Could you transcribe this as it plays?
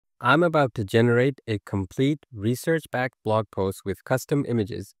I'm about to generate a complete research-backed blog post with custom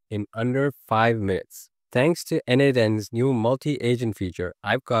images in under 5 minutes. Thanks to n8n's new multi-agent feature,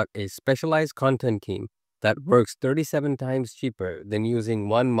 I've got a specialized content team that works 37 times cheaper than using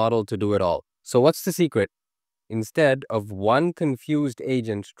one model to do it all. So what's the secret? Instead of one confused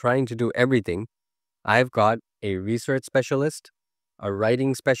agent trying to do everything, I've got a research specialist, a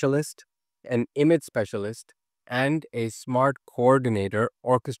writing specialist, an image specialist, and a smart coordinator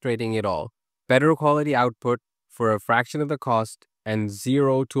orchestrating it all. Better quality output for a fraction of the cost and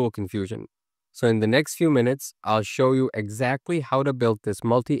zero tool confusion. So in the next few minutes, I'll show you exactly how to build this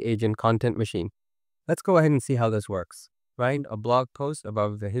multi-agent content machine. Let's go ahead and see how this works. Write a blog post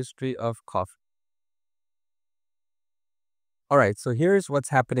about the history of coffee. All right, so here's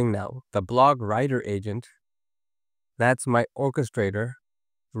what's happening now. The blog writer agent, that's my orchestrator,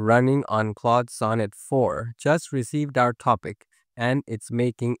 running on Claude Sonnet 4, just received our topic and it's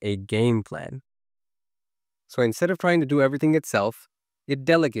making a game plan. So instead of trying to do everything itself, it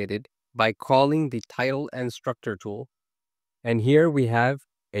delegated by calling the title and structure tool. And here we have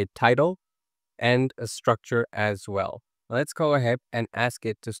a title and a structure as well. Let's go ahead and ask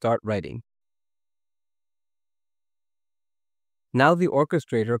it to start writing. Now the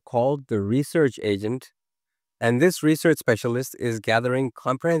orchestrator called the research agent, and this research specialist is gathering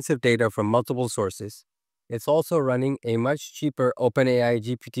comprehensive data from multiple sources. It's also running a much cheaper OpenAI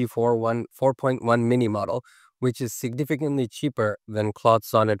GPT-4 4.1 mini model, which is significantly cheaper than Claude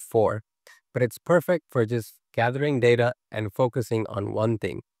Sonnet 4. But it's perfect for just gathering data and focusing on one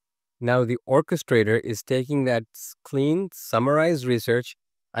thing. Now the orchestrator is taking that clean, summarized research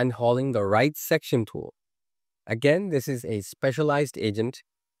and hauling the right section tool. Again, this is a specialized agent,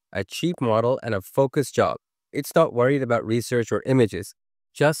 a cheap model, and a focused job. It's not worried about research or images,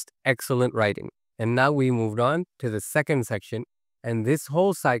 just excellent writing. And now we moved on to the second section, and this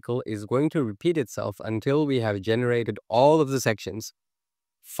whole cycle is going to repeat itself until we have generated all of the sections.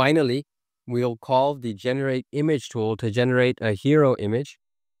 Finally, we'll call the generate image tool to generate a hero image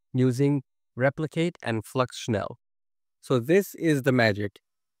using replicate and flux Schnell. So this is the magic.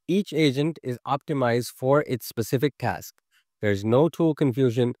 Each agent is optimized for its specific task. There's no tool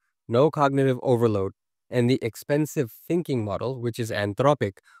confusion, no cognitive overload, and the expensive thinking model, which is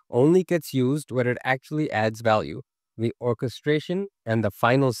Anthropic, only gets used when it actually adds value, the orchestration and the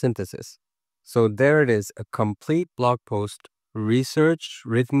final synthesis. So there it is, a complete blog post, research,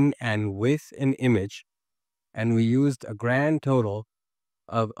 written, and with an image, and we used a grand total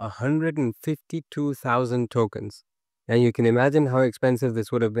of 152,000 tokens. And you can imagine how expensive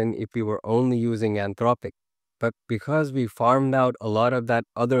this would have been if we were only using Anthropic. But because we farmed out a lot of that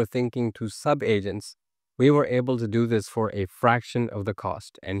other thinking to sub-agents, we were able to do this for a fraction of the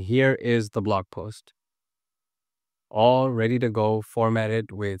cost. And here is the blog post. All ready to go,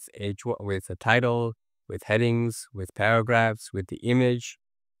 formatted with a title, with headings, with paragraphs, with the image.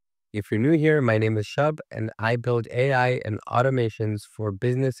 If you're new here, my name is Shub, and I build AI and automations for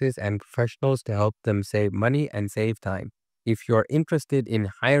businesses and professionals to help them save money and save time. If you're interested in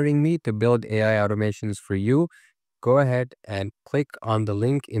hiring me to build AI automations for you, go ahead and click on the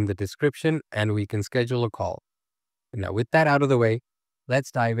link in the description and we can schedule a call. Now, with that out of the way, let's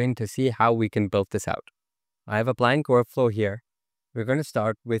dive in to see how we can build this out. I have a blank workflow here. We're going to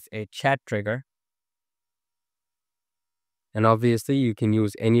start with a chat trigger. And obviously, you can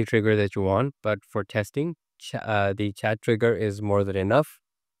use any trigger that you want, but for testing, the chat trigger is more than enough.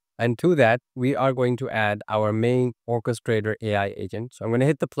 And to that, we are going to add our main orchestrator AI agent. So I'm going to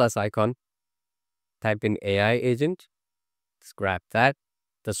hit the plus icon, type in AI agent, scrap that.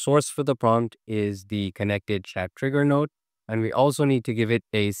 The source for the prompt is the connected chat trigger node, and we also need to give it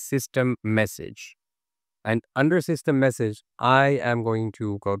a system message. And under system message, I am going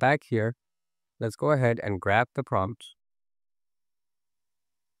to go back here. Let's go ahead and grab the prompt.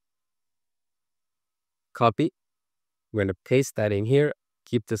 Copy. I'm going to paste that in here,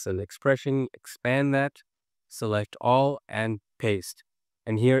 keep this an expression, expand that, select all, and paste.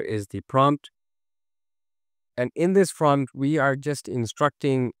 And here is the prompt. And in this prompt, we are just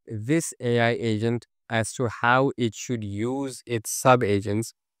instructing this AI agent as to how it should use its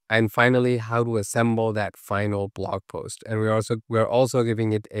sub-agents, and finally, how to assemble that final blog post. And we're also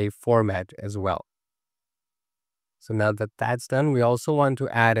giving it a format as well. So now that that's done, we also want to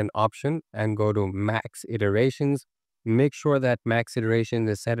add an option and go to max iterations. Make sure that max iteration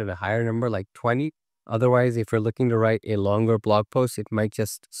is set at a higher number, like 20. Otherwise, if you're looking to write a longer blog post, it might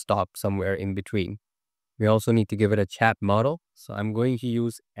just stop somewhere in between. We also need to give it a chat model. So I'm going to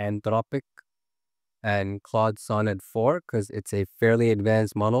use Anthropic and Claude Sonnet 4 because it's a fairly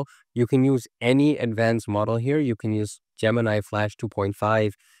advanced model. You can use any advanced model here. You can use Gemini Flash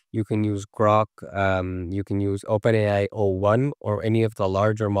 2.5. You can use Grok, you can use OpenAI o1 or any of the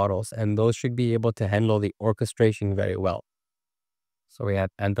larger models, and those should be able to handle the orchestration very well. So we have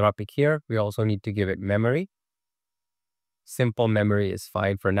Anthropic here. We also need to give it memory. Simple memory is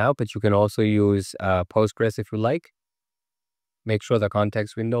fine for now, but you can also use Postgres if you like. Make sure the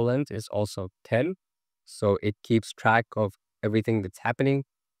context window length is also 10, so it keeps track of everything that's happening.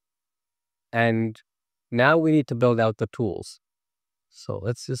 And now we need to build out the tools. So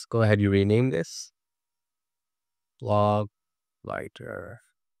let's just go ahead and rename this. Blog Writer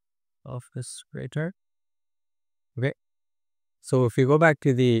Orchestrator. Okay. So if we go back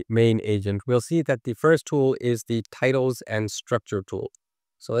to the main agent, we'll see that the first tool is the titles and structure tool.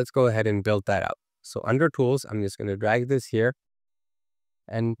 So let's go ahead and build that out. So under tools, I'm just going to drag this here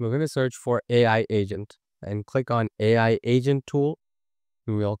and we're going to search for AI agent and click on AI agent tool.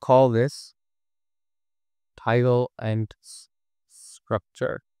 And we'll call this title and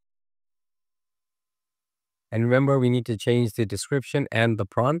structure. And remember, we need to change the description and the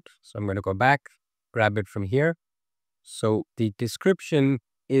prompt. So I'm going to go back, grab it from here. So the description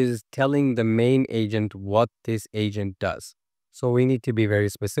is telling the main agent what this agent does. So we need to be very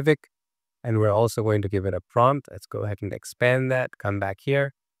specific. And we're also going to give it a prompt. Let's go ahead and expand that. Come back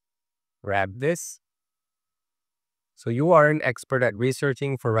here, grab this. So you are an expert at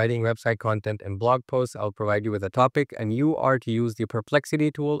researching for writing website content and blog posts. I'll provide you with a topic, and you are to use the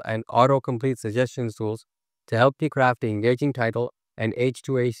Perplexity tool and autocomplete suggestions tools to help you craft the engaging title and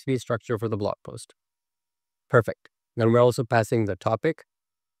H2HV structure for the blog post. Perfect. Then we're also passing the topic.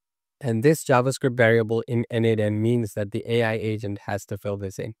 And this JavaScript variable in n8n means that the AI agent has to fill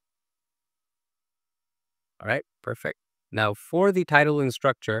this in. All right, perfect. Now for the title and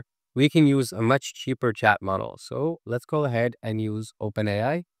structure, we can use a much cheaper chat model. So let's go ahead and use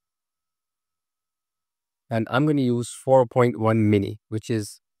OpenAI. And I'm going to use 4.1 mini, which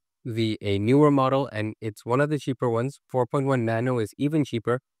is a newer model, and it's one of the cheaper ones. 4.1 nano is even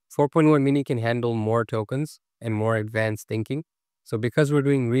cheaper. 4.1 mini can handle more tokens and more advanced thinking. So because we're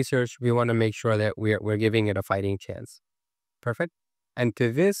doing research, we want to make sure that we're giving it a fighting chance. Perfect. And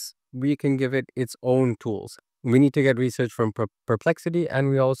to this, we can give it its own tools. We need to get research from Perplexity, and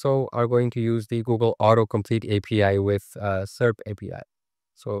we also are going to use the Google Autocomplete API with SERP API.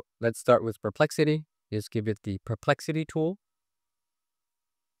 So let's start with Perplexity. Just give it the Perplexity tool.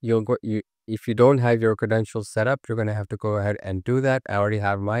 If you don't have your credentials set up, you're going to have to go ahead and do that. I already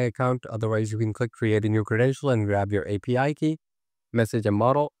have my account. Otherwise, you can click create a new credential and grab your API key, message a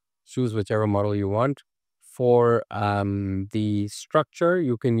model, choose whichever model you want. For the structure,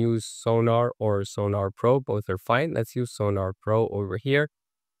 you can use Sonar or Sonar Pro. Both are fine. Let's use Sonar Pro over here.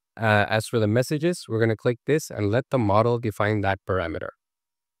 As for the messages, we're going to click this and let the model define that parameter.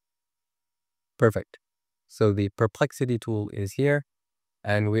 Perfect. So the Perplexity tool is here.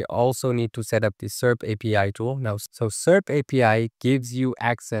 And we also need to set up the SERP API tool. Now, so SERP API gives you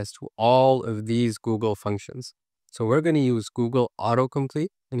access to all of these Google functions. So we're going to use Google Autocomplete.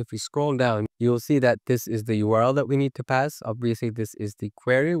 And if we scroll down, you'll see that this is the URL that we need to pass. Obviously, this is the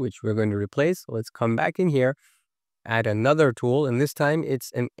query, which we're going to replace. So let's come back in here, add another tool. And this time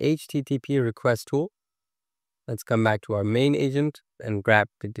it's an HTTP request tool. Let's come back to our main agent and grab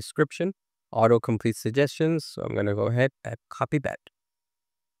the description, autocomplete suggestions. So I'm going to go ahead and copy that.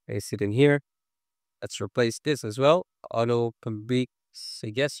 Paste it in here. Let's replace this as well. Autocomplete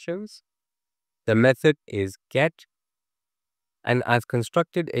suggestions. The method is get. And I've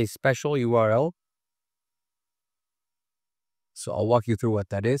constructed a special URL. So I'll walk you through what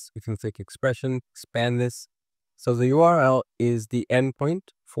that is. We can click expression, expand this. So the URL is the endpoint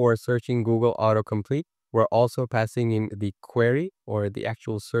for searching Google Autocomplete. We're also passing in the query or the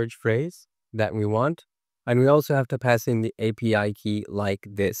actual search phrase that we want. And we also have to pass in the API key like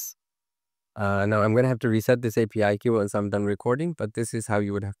this. Now I'm going to have to reset this API key once I'm done recording, but this is how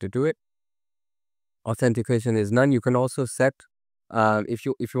you would have to do it. Authentication is none. You can also set, if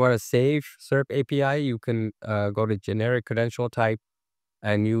you want to save SERP API, you can go to generic credential type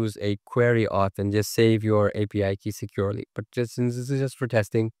and use a query auth and just save your API key securely. But just since this is just for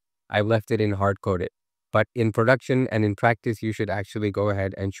testing, I've left it in hard coded. But in production and in practice, you should actually go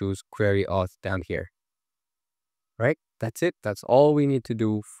ahead and choose query auth down here. Right? That's it. That's all we need to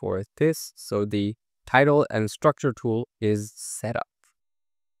do for this. So the title and structure tool is set up.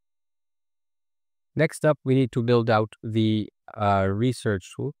 Next up, we need to build out the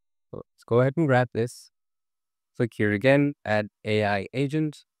research tool. So let's go ahead and grab this. Click here again, add AI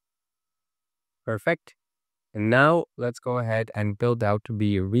agent. Perfect. And now let's go ahead and build out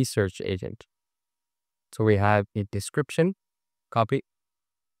the research agent. So we have a description, copy,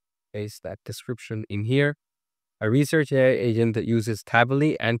 paste that description in here. a research AI agent that uses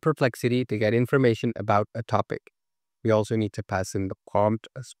Tably and Perplexity to get information about a topic. We also need to pass in the prompt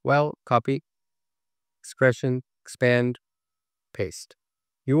as well. Copy, expression, expand, paste.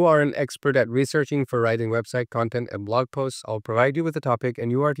 You are an expert at researching for writing website content and blog posts. I'll provide you with a topic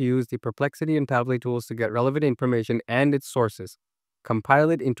and you are to use the Perplexity and Tably tools to get relevant information and its sources. Compile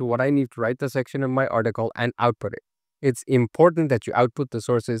it into what I need to write the section of my article and output it. It's important that you output the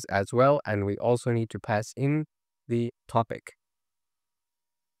sources as well, and we also need to pass in the topic.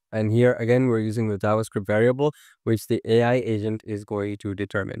 And here again, we're using the JavaScript variable, which the AI agent is going to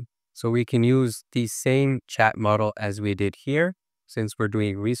determine. So we can use the same chat model as we did here. Since we're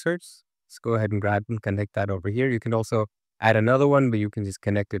doing research, let's go ahead and grab and connect that over here. You can also add another one, but you can just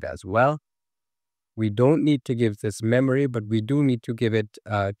connect it as well. We don't need to give this memory, but we do need to give it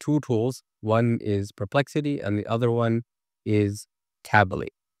two tools. One is Perplexity and the other one is Tably.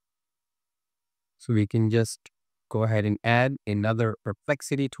 So we can just go ahead and add another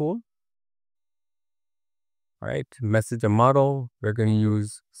Perplexity tool. All right, message a model. We're going to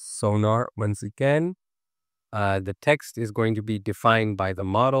use Sonar once again. The text is going to be defined by the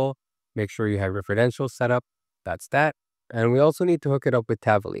model. Make sure you have your credentials set up. That's that. And we also need to hook it up with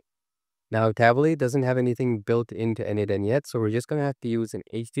Tably. Now, Tably doesn't have anything built into n8n yet, so we're just going to have to use an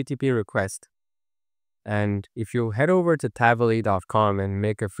HTTP request. And if you head over to tably.com and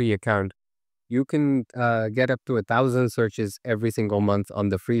make a free account, you can get up to 1,000 searches every single month on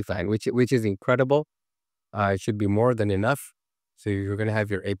the free plan, which is incredible. It should be more than enough. So you're going to have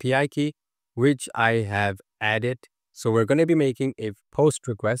your API key, which I have added. So we're going to be making a post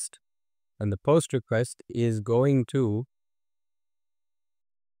request, and the post request is going to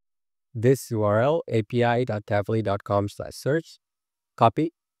this URL, api.tably.com/search.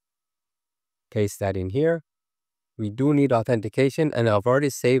 Copy, paste that in here. We do need authentication, and I've already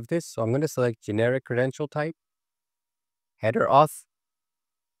saved this. So I'm going to select generic credential type, header auth,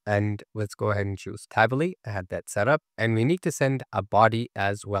 and let's go ahead and choose Tably. I had that set up, and we need to send a body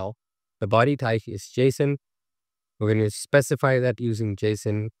as well. The body type is JSON. We're going to specify that using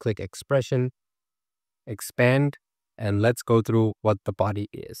JSON, click expression, expand, and let's go through what the body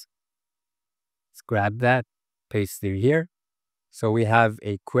is. Let's grab that, paste it here. So we have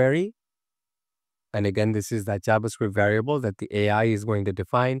a query. And again, this is that JavaScript variable that the AI is going to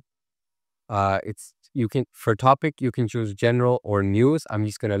define. For topic, you can choose general or news. I'm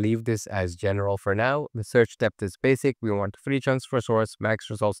just going to leave this as general for now. The search depth is basic. We want 3 chunks for source, max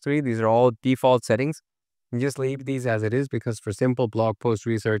results 3. These are all default settings. You just leave these as it is because for simple blog post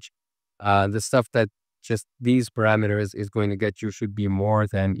research, the stuff that just these parameters is going to get you should be more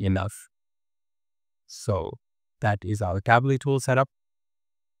than enough. So that is our Tably tool setup.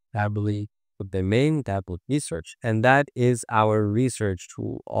 Tably with the main Tably research, and that is our research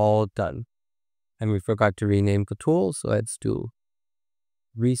tool all done. And we forgot to rename the tool, so let's do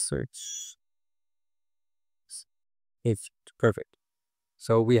research. It's perfect.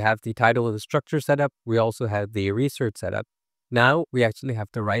 So we have the title of the structure setup. We also have the research setup. Now we actually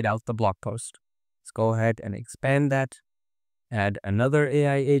have to write out the blog post. Let's go ahead and expand that. Add another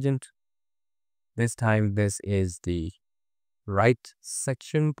AI agent. This time this is the write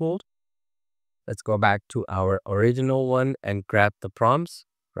section pulled. Let's go back to our original one and grab the prompts,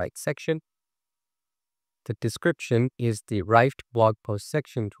 write section. The description is the write blog post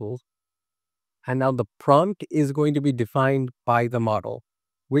section tool. And now the prompt is going to be defined by the model,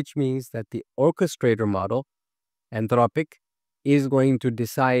 which means that the orchestrator model, Anthropic, is going to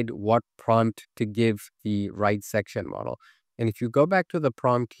decide what prompt to give the write section model. And if you go back to the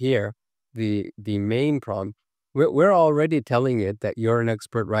prompt here, the main prompt, we're already telling it that you're an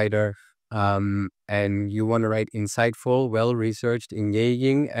expert writer, and you want to write insightful, well-researched,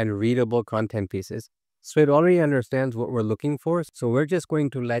 engaging, and readable content pieces. So it already understands what we're looking for. So we're just going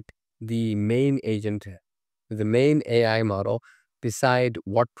to let the main agent, the main AI model, decide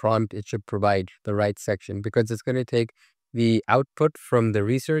what prompt it should provide the right section, because it's going to take the output from the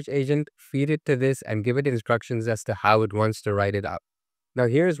research agent, feed it to this, and give it instructions as to how it wants to write it out. Now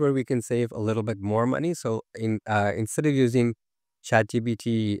here's where we can save a little bit more money. So instead of using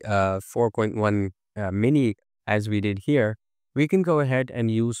ChatGPT 4.1 mini as we did here, we can go ahead and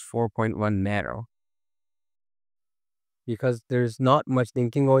use 4.1 nano. Because there's not much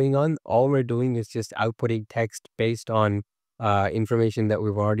thinking going on. All we're doing is just outputting text based on information that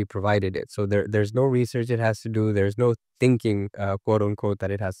we've already provided it. So there's no research it has to do. There's no thinking, quote unquote,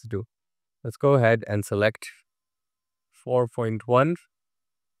 that it has to do. Let's go ahead and select 4.1-Pano.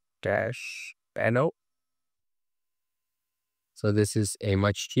 So this is a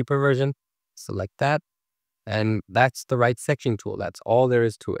much cheaper version. Select that. And that's the write section tool. That's all there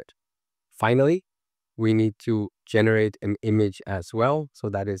is to it. Finally, we need to generate an image as well. So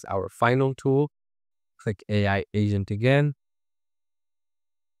that is our final tool. Click AI agent again.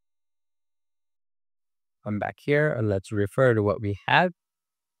 Come back here and let's refer to what we had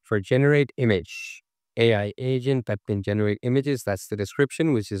for generate image. AI agent that can generate images. That's the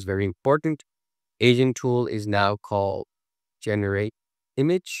description, which is very important. Agent tool is now called generate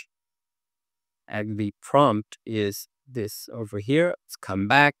image. And the prompt is this over here. Let's come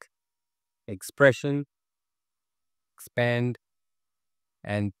back, expression, expand,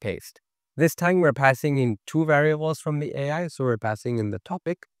 and paste. This time we're passing in two variables from the AI. So we're passing in the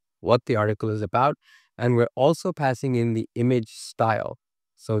topic, what the article is about, and we're also passing in the image style.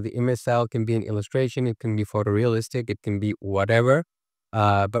 So the image style can be an illustration, it can be photorealistic, it can be whatever.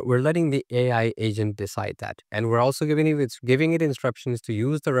 But we're letting the AI agent decide that. And we're also giving it instructions to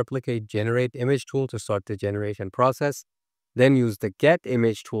use the replicate generate image tool to start the generation process. Then use the get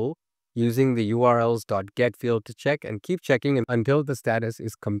image tool using the urls.get field to check and keep checking until the status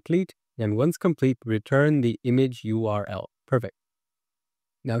is complete. And once complete, return the image URL. Perfect.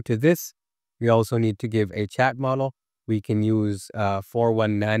 Now to this, we also need to give a chat model. We can use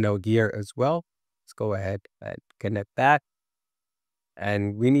 41 nano gear as well. Let's go ahead and connect that.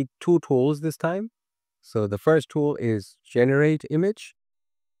 And we need two tools this time. So the first tool is generate image.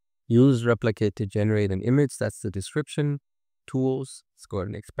 Use replicate to generate an image. That's the description. Tools. Let's go ahead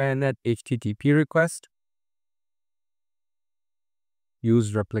and expand that. HTTP request.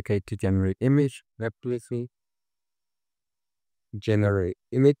 Use replicate to generate image. Replicate. Generate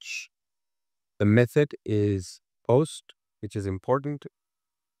image. The method is post, which is important.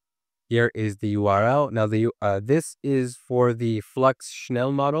 Here is the URL. Now this is for the Flux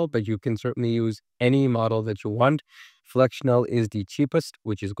Schnell model, but you can certainly use any model that you want. Flux Schnell is the cheapest,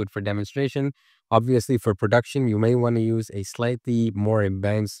 which is good for demonstration. Obviously, for production, you may want to use a slightly more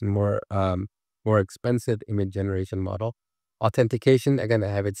advanced, more expensive image generation model. Authentication, again, I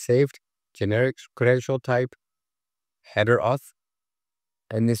have it saved. Generic credential type, header auth.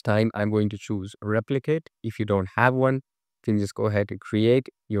 And this time I'm going to choose replicate. If you don't have one, you can just go ahead and create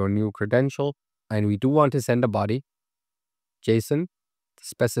your new credential. And we do want to send a body, JSON, to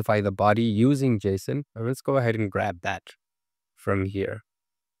specify the body using JSON. And let's go ahead and grab that from here.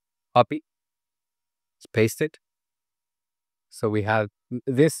 Copy, let's paste it. So we have,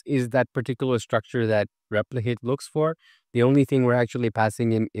 this is that particular structure that replicate looks for. The only thing we're actually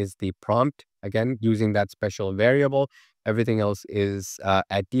passing in is the prompt, again, using that special variable. Everything else is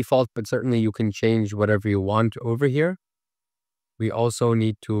at default, but certainly you can change whatever you want over here. We also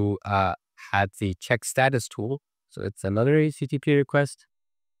need to have the check status tool. So it's another HTTP request.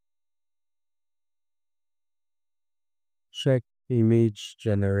 Check image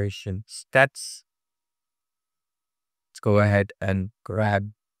generation stats. Let's go ahead and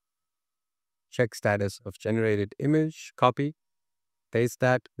grab check status of generated image, copy, paste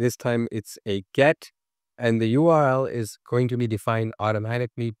that. This time it's a get, and the URL is going to be defined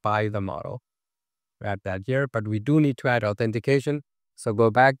automatically by the model. Grab that here, but we do need to add authentication. So go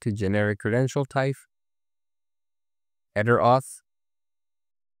back to generic credential type, header auth,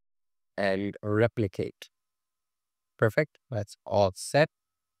 and replicate. Perfect. That's all set.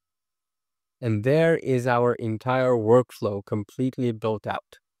 And there is our entire workflow completely built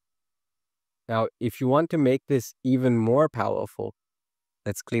out. Now, if you want to make this even more powerful,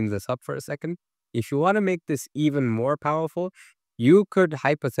 let's clean this up for a second. If you want to make this even more powerful, you could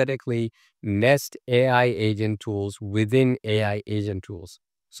hypothetically nest AI agent tools within AI agent tools.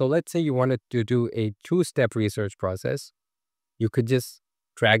 So let's say you wanted to do a two-step research process. You could just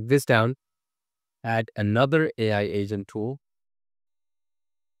drag this down, add another AI agent tool.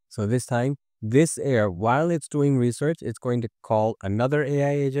 So this time, this while it's doing research, it's going to call another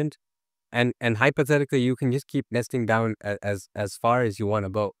AI agent. And hypothetically, you can just keep nesting down as far as you want to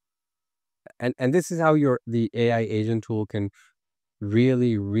go. And this is how the AI agent tool can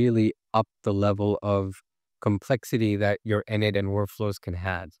really, really up the level of complexity that your n8n workflows can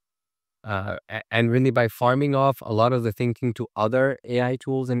have. And really by farming off a lot of the thinking to other AI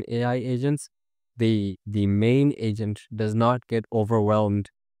tools and AI agents, the main agent does not get overwhelmed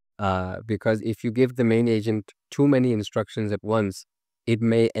because if you give the main agent too many instructions at once, it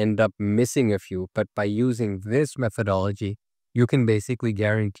may end up missing a few. But by using this methodology, you can basically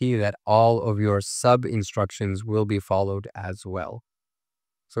guarantee that all of your sub instructions will be followed as well.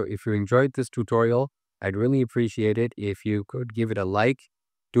 So if you enjoyed this tutorial, I'd really appreciate it if you could give it a like.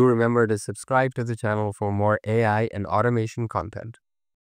 Do remember to subscribe to the channel for more AI and automation content.